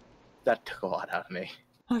 That took a lot out of me.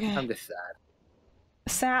 Okay. I'm just sad.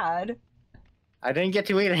 Sad? I didn't get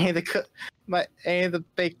to eat any of the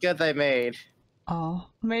baked goods I made. Oh,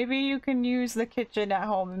 maybe you can use the kitchen at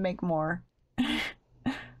home and make more.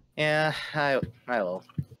 Yeah, I will.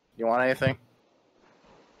 You want anything?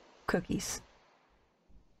 Cookies.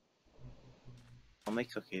 I'll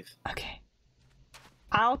make cookies. Okay.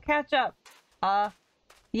 I'll catch up.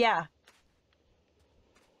 Yeah.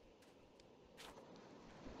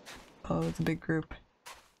 Oh, it's a big group.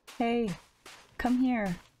 Hey, come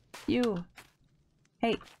here. You.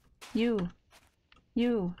 Hey, you.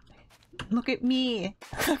 You. Look at me.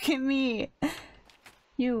 Look at me.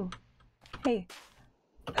 You. Hey.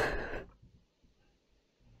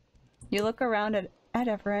 You look around at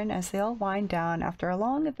everyone as they all wind down after a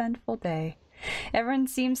long, eventful day. Everyone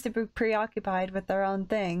seems to be preoccupied with their own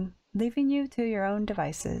thing, leaving you to your own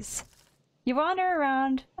devices. You wander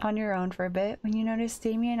around on your own for a bit when you notice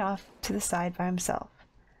Damien off to the side by himself.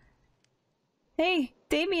 Hey,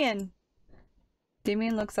 Damien!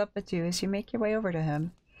 Damien looks up at you as you make your way over to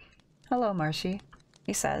him. Hello, Marshie,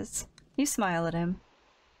 he says. You smile at him.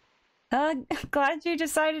 Glad you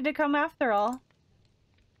decided to come after all.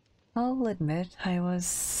 I'll admit I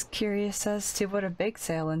was curious as to what a bake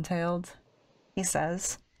sale entailed, he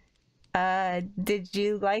says. Did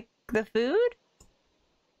you like the food?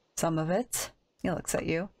 Some of it. He looks at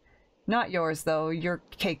you. Not yours, though. Your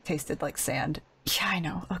cake tasted like sand. Yeah, I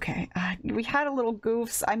know. Okay. We had a little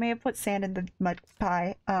goofs. I may have put sand in the mud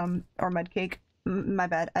pie, or mud cake. My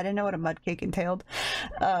bad. I didn't know what a mud cake entailed.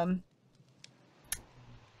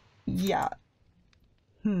 Yeah.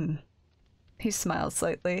 He smiles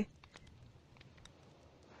slightly.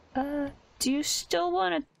 Do you still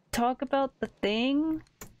want to talk about the thing?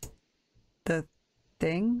 The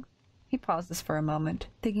thing? He pauses for a moment,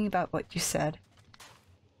 thinking about what you said.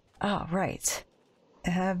 Ah, right.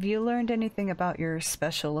 Have you learned anything about your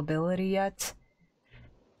special ability yet?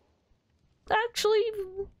 Actually,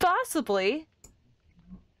 possibly.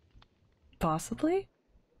 Possibly?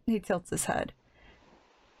 He tilts his head.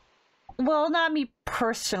 Well, not me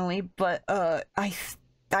personally, but I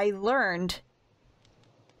learned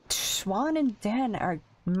Swan and Dan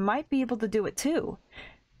might be able to do it too.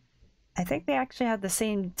 I think they actually have the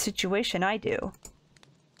same situation I do.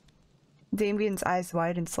 Damien's eyes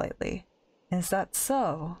widen slightly. Is that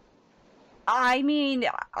so? I mean,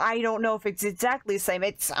 I don't know if it's exactly the same.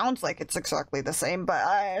 It sounds like it's exactly the same, but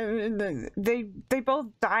they both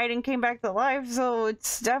died and came back to life, so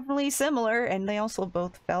it's definitely similar. And they also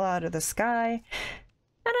both fell out of the sky.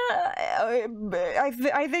 And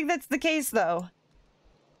I think that's the case, though.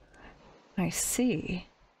 I see.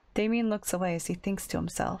 Damien looks away as he thinks to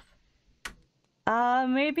himself.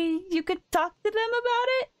 Maybe you could talk to them about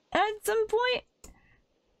it at some point?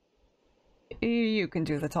 You can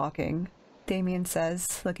do the talking, Damien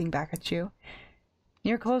says, looking back at you.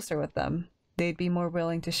 You're closer with them. They'd be more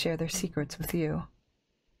willing to share their secrets with you.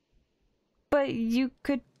 But you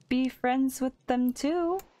could be friends with them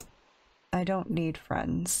too. I don't need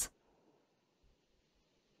friends.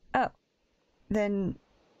 Oh. Then...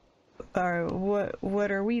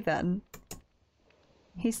 what are we then?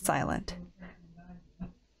 He's silent.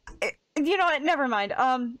 You know what? Never mind.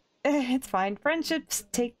 It's fine. Friendships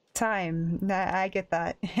take time. I get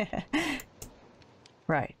that.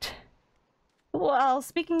 Right. Well,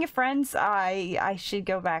 speaking of friends, I should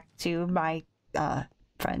go back to my,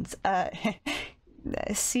 friends.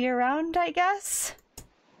 See you around, I guess?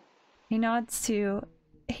 He nods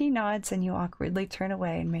and you awkwardly turn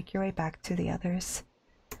away and make your way back to the others.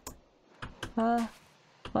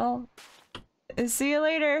 Well, see you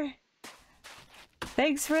later.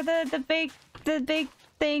 Thanks for the big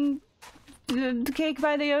thing, the cake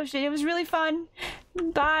by the ocean. It was really fun.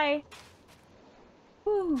 Bye.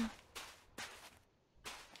 Whew.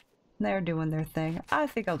 They're doing their thing. I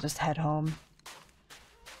think I'll just head home.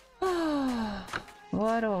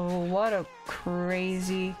 What a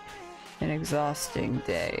crazy and exhausting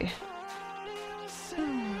day.